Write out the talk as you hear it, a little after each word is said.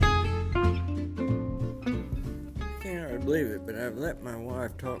believe it, but I've let my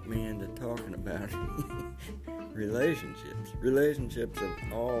wife talk me into talking about relationships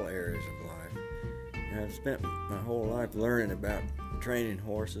of all areas of life. And I've spent my whole life learning about training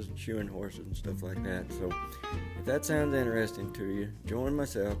horses and shoeing horses and stuff like that. So if that sounds interesting to you, join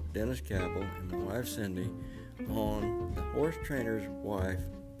myself, Dennis Cabell, and my wife Cindy on the Horse Trainer's Wife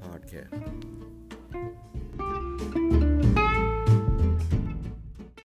podcast.